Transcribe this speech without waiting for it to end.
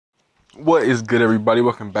What is good, everybody?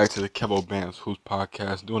 Welcome back to the Kevo Bands Who's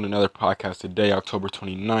podcast. Doing another podcast today, October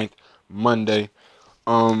 29th, Monday.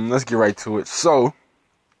 Let's get right to it. So,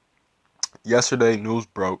 yesterday news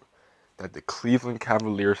broke that the Cleveland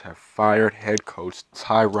Cavaliers have fired head coach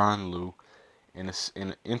Tyronn Lue, and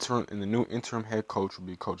the new interim head coach will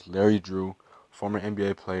be Coach Larry Drew, former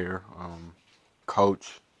NBA player,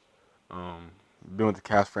 coach, been with the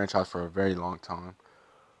Cavs franchise for a very long time.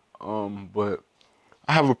 But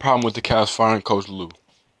I have a problem with the Cavs firing Coach Lue.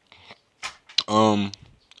 My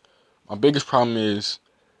biggest problem is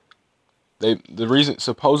the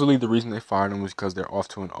reason they fired him was because they're off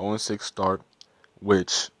to an 0-6 start,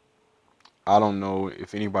 which I don't know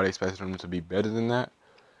if anybody expected them to be better than that.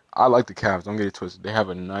 I like the Cavs, don't get it twisted. They have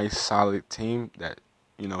a nice, solid team that,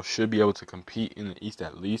 should be able to compete in the East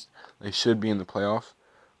at least. They should be in the playoffs,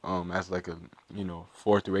 as like a,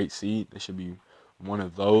 4 through 8 seed. They should be one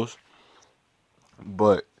of those.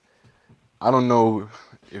 But I don't know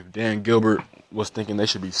if Dan Gilbert was thinking they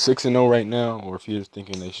should be 6-0 right now, or if he was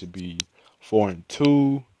thinking they should be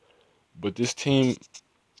 4-2. But this team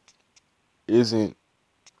isn't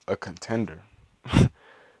a contender.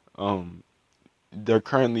 um, they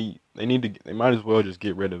might as well just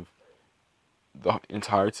get rid of the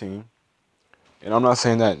entire team. And I'm not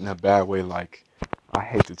saying that in a bad way. Like, I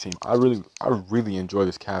hate the team. I really enjoy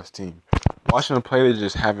this Cavs team. Watching them play,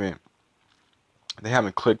 they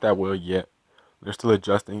haven't clicked that well yet. They're still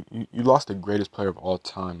adjusting. You lost the greatest player of all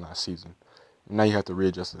time last season, and now you have to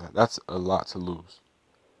readjust to that. That's a lot to lose,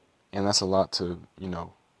 and that's a lot to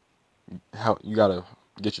how you gotta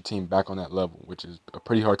get your team back on that level, which is a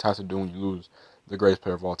pretty hard task to do when you lose the greatest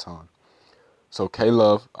player of all time. So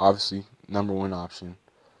K-Love, obviously, number one option,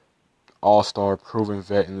 all-star, proven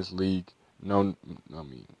vet in this league. One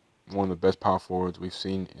of the best power forwards we've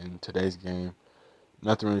seen in today's game.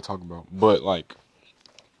 Nothing really to talk about, but like,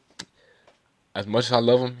 as much as I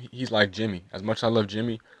love him, he's like Jimmy. As much as I love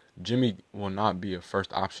Jimmy, Jimmy will not be a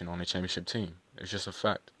first option on a championship team. It's just a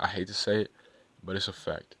fact. I hate to say it, but it's a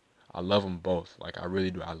fact. I love them both. Like, I really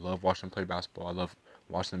do. I love watching them play basketball. I love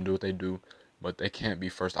watching them do what they do, but they can't be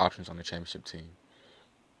first options on the championship team.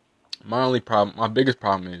 My biggest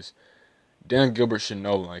problem is Dan Gilbert should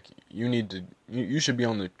know, like, you should be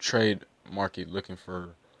on the trade market looking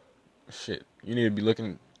for shit. You need to be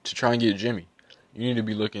looking to try and get Jimmy. You need to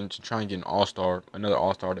be looking to try and get another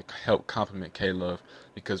all-star to help complement K-Love,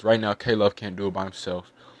 because right now K-Love can't do it by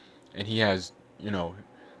himself, and he has,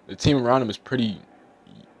 the team around him is pretty,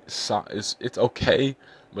 it's okay,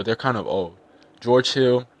 but they're kind of old. George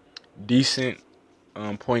Hill, decent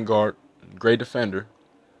point guard, great defender,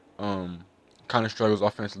 kind of struggles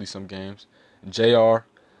offensively some games. JR,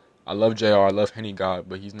 I love JR, I love Henny God,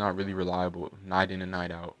 but he's not really reliable night in and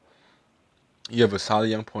night out. You have a solid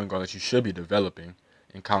young point guard that you should be developing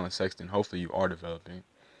in Colin Sexton. Hopefully you are developing.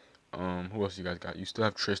 Who else you guys got? You still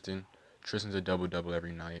have Tristan. Tristan's a double-double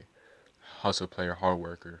every night. Hustle player, hard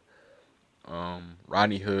worker.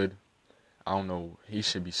 Rodney Hood, I don't know. He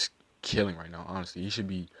should be killing right now, honestly.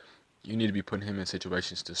 You need to be putting him in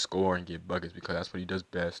situations to score and get buckets, because that's what he does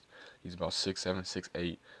best. He's about 6'7",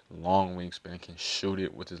 6'8", long wingspan, can shoot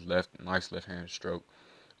it with his nice left-hand stroke.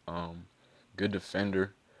 Good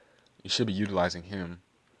defender. You should be utilizing him.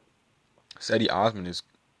 Cedi Osman is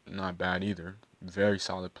not bad either. Very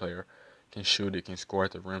solid player. Can shoot it, can score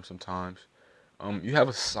at the rim sometimes. You have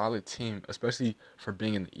a solid team, especially for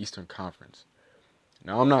being in the Eastern Conference.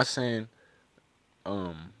 Now, I'm not saying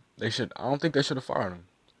I don't think they should have fired him.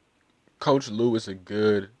 Coach Lue is a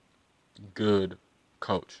good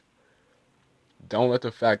coach. Don't let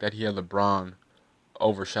the fact that he had LeBron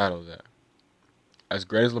overshadow that. As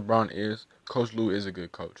great as LeBron is, Coach Lue is a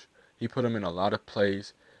good coach. He put him in a lot of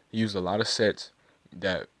plays. He used a lot of sets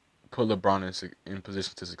that put LeBron in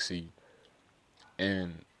position to succeed.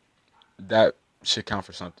 And that should count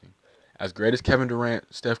for something. As great as Kevin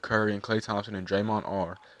Durant, Steph Curry, and Klay Thompson and Draymond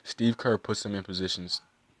are, Steve Kerr puts them in positions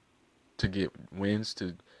to get wins,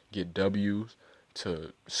 to get W's,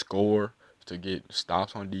 to score, to get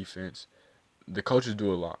stops on defense. The coaches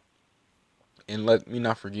do a lot. And let me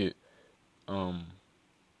not forget,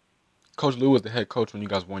 Coach Lue was the head coach when you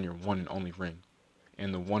guys won your one and only ring.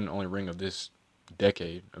 And the one and only ring of this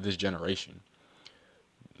decade, of this generation.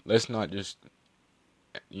 Let's not just,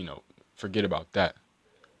 forget about that.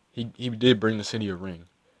 He did bring the city a ring,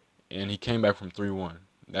 and he came back from 3-1.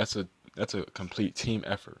 That's a complete team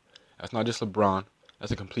effort. That's not just LeBron.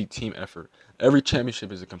 That's a complete team effort. Every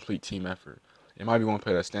championship is a complete team effort. It might be one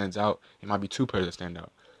player that stands out. It might be two players that stand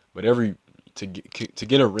out. But to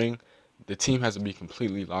get a ring, the team has to be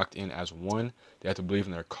completely locked in as one. They have to believe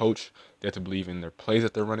in their coach. They have to believe in their plays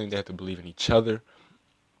that they're running. They have to believe in each other.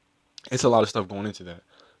 It's a lot of stuff going into that.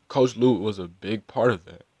 Coach Lue was a big part of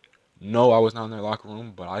that. No, I was not in their locker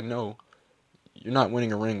room, but I know you're not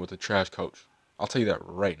winning a ring with a trash coach. I'll tell you that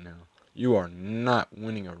right now. You are not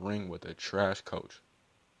winning a ring with a trash coach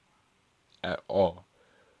at all.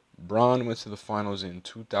 Bron went to the finals in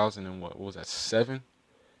 2000 and what was that, 7?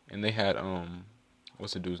 And they had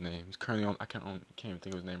what's the dude's name? He's currently on. I can't even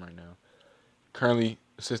think of his name right now. Currently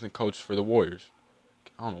assistant coach for the Warriors.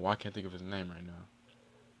 I don't know why I can't think of his name right now.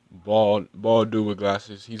 Bald dude with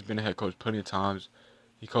glasses. He's been a head coach plenty of times.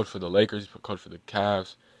 He coached for the Lakers. He coached for the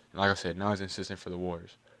Cavs. And like I said, now he's an assistant for the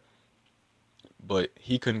Warriors. But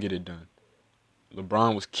he couldn't get it done.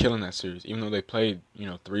 LeBron was killing that series, even though they played,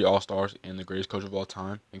 3 All-Stars and the greatest coach of all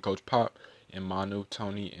time, and Coach Pop, and Manu,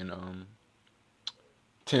 Tony, and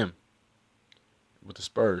Tim with the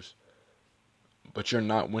Spurs. But you're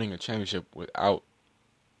not winning a championship without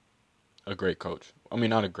a great coach. I mean,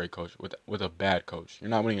 not a great coach, with a bad coach. You're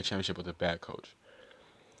not winning a championship with a bad coach.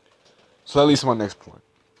 So that leads to my next point.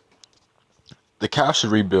 The Cavs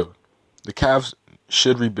should rebuild. The Cavs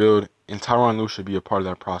should rebuild, and Tyronn Lue should be a part of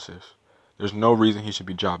that process. There's no reason he should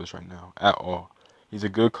be jobless right now at all. He's a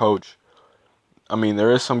good coach. I mean, there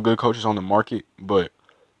is some good coaches on the market, but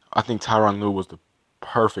I think Tyronn Lue was the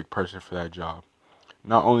perfect person for that job.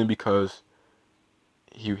 Not only because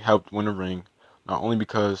he helped win a ring, not only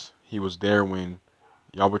because he was there when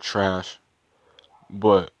y'all were trash,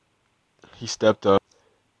 but he stepped up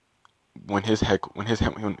when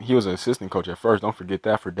he was an assistant coach at first. Don't forget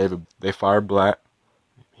that for David. They fired Black.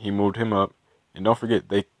 He moved him up, and don't forget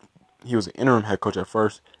he was an interim head coach at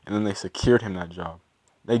first, and then they secured him that job.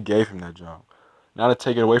 They gave him that job. Not to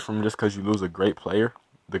take it away from him just because you lose a great player,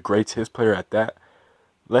 the great's his player at that.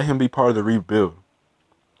 Let him be part of the rebuild.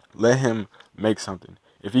 Let him make something.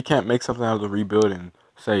 If he can't make something out of the rebuild in,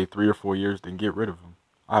 say, 3 or 4 years, then get rid of him.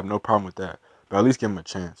 I have no problem with that. But at least give him a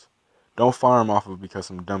chance. Don't fire him off of because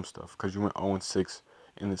some dumb stuff. Because you went 0-6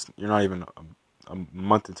 and you're not even a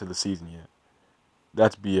month into the season yet.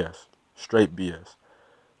 That's BS. Straight BS.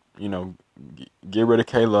 Get rid of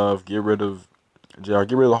K-Love. Get rid of JR.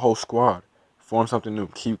 Get rid of the whole squad. Form something new.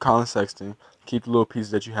 Keep Colin Sexton. Keep the little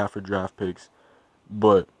pieces that you have for draft picks.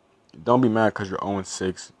 But don't be mad because you're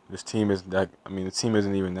 0-6. This team isn't that. I mean, the team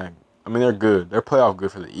isn't even that. I mean, they're good. They're playoff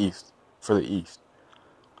good for the East.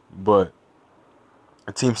 But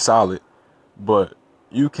the team's solid. But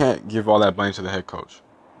you can't give all that blame to the head coach.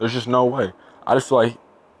 There's just no way. I just feel like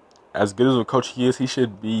as good as a coach he is, he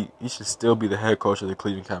should still be the head coach of the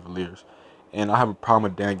Cleveland Cavaliers. And I have a problem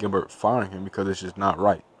with Dan Gilbert firing him because it's just not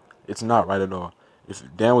right. It's not right at all. If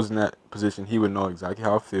Dan was in that position, he would know exactly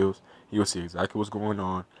how it feels. He would see exactly what's going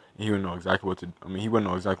on. And he would know exactly what to do. I mean, he wouldn't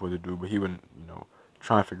know exactly what to do, but he would,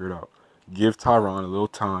 try and figure it out. Give Tyronn a little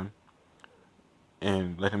time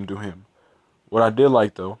and let him do him. What I did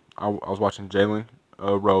like, though, I was watching Jalen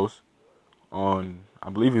Rose on, I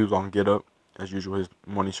believe he was on Get Up, as usual, his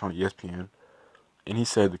morning show on ESPN. And he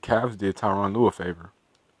said the Cavs did Tyronn Lue a favor.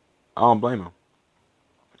 I don't blame him.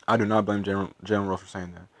 I do not blame Jalen Rose for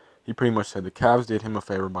saying that. He pretty much said the Cavs did him a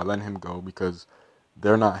favor by letting him go because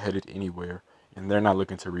they're not headed anywhere and they're not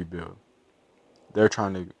looking to rebuild. They're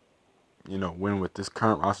trying to, win with this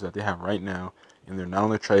current roster that they have right now, and they're not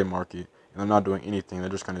on the trade market, and they're not doing anything. They're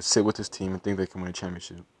just going to sit with this team and think they can win a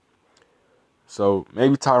championship. So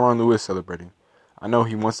maybe Tyronn Lue is celebrating. I know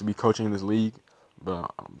he wants to be coaching in this league,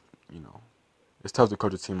 but, it's tough to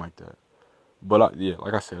coach a team like that. But,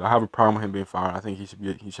 like I said, I have a problem with him being fired. I think he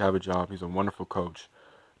should have a job. He's a wonderful coach.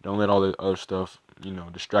 Don't let all the other stuff,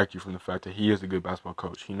 distract you from the fact that he is a good basketball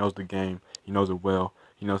coach. He knows the game. He knows it well.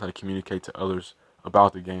 He knows how to communicate to others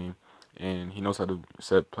about the game. And he knows how to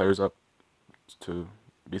set players up to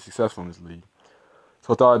be successful in this league. So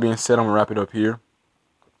with all that being said, I'm going to wrap it up here.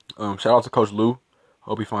 Shout out to Coach Lue.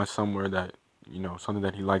 Hope he finds somewhere that, something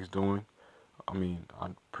that he likes doing. I mean,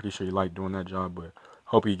 I'm pretty sure he liked doing that job, but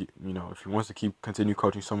hope he, if he wants to continue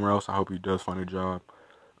coaching somewhere else, I hope he does find a job.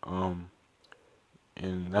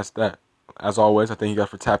 And that's that. As always, I thank you guys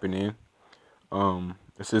for tapping in.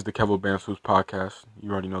 This is the Kevo Band Swoops podcast.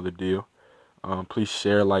 You already know the deal. Please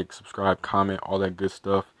share, like, subscribe, comment, all that good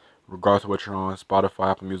stuff. Regardless of what you're on,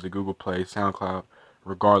 Spotify, Apple Music, Google Play, SoundCloud.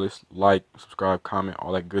 Regardless, like, subscribe, comment,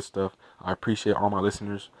 all that good stuff. I appreciate all my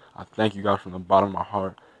listeners. I thank you guys from the bottom of my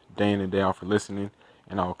heart, day in and day out, for listening.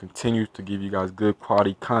 And I will continue to give you guys good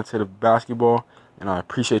quality content of basketball. And I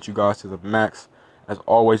appreciate you guys to the max. As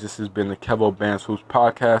always, this has been the Kevo Band Swoops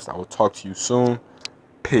podcast. I will talk to you soon.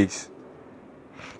 Peace.